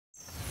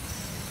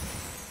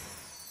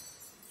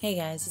Hey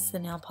guys, it's the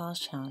Nail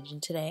Polish Challenge,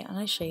 and today I'm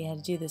going to show you how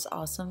to do this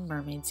awesome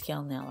mermaid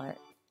scale nail art.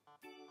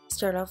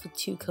 Start off with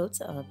 2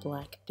 coats of a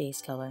black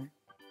base color.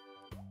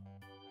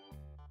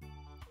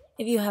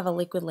 If you have a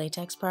liquid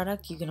latex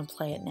product, you can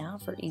apply it now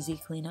for easy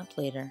cleanup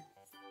later.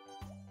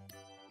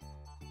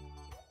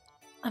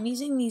 I'm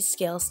using these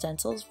scale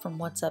stencils from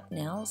What's Up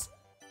Nails.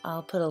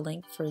 I'll put a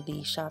link for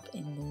the shop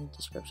in the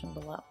description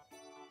below.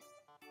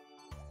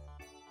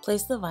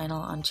 Place the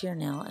vinyl onto your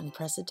nail and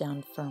press it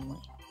down firmly.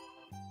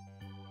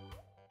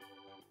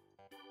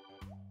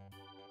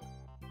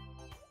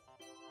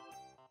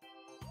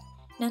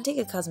 Now take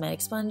a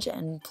cosmetic sponge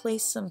and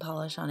place some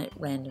polish on it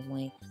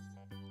randomly.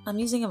 I'm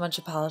using a bunch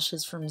of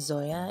polishes from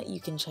Zoya.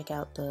 You can check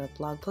out the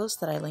blog post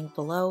that I link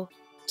below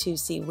to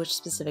see which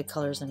specific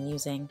colors I'm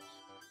using.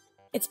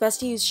 It's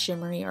best to use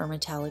shimmery or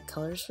metallic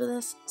colors for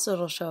this, so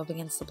it'll show up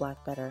against the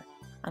black better.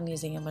 I'm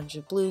using a bunch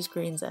of blues,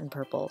 greens, and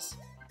purples.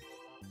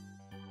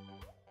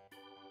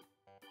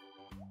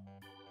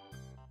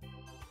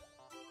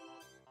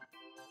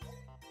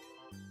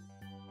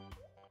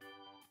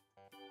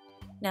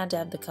 Now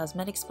dab the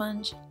cosmetic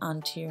sponge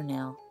onto your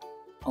nail.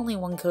 Only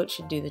 1 coat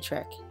should do the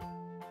trick.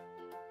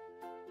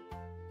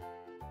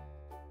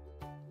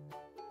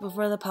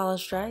 Before the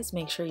polish dries,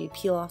 make sure you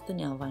peel off the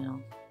nail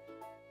vinyl.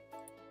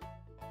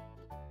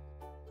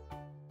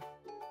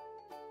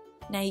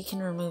 Now you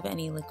can remove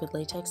any liquid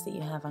latex that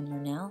you have on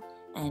your nail,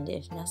 and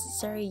if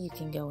necessary, you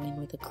can go in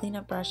with a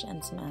cleanup brush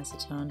and some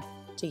acetone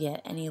to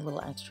get any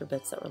little extra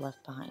bits that were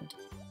left behind.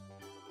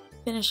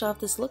 Finish off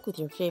this look with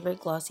your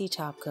favorite glossy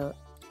top coat.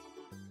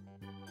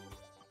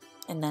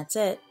 And that's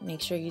it. Make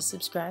sure you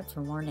subscribe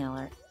for more nail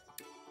art.